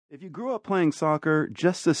If you grew up playing soccer,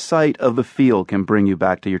 just the sight of the field can bring you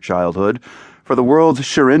back to your childhood. For the world's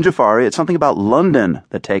Shirin Jaafari, it's something about London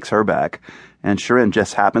that takes her back. And Shirin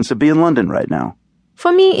just happens to be in London right now.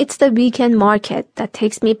 For me, it's the weekend market that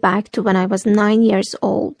takes me back to when I was 9 years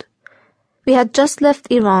old. We had just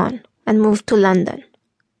left Iran and moved to London.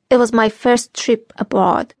 It was my first trip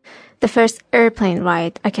abroad, the first airplane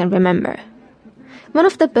ride I can remember. One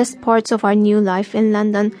of the best parts of our new life in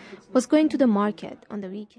London was going to the market on the weekend.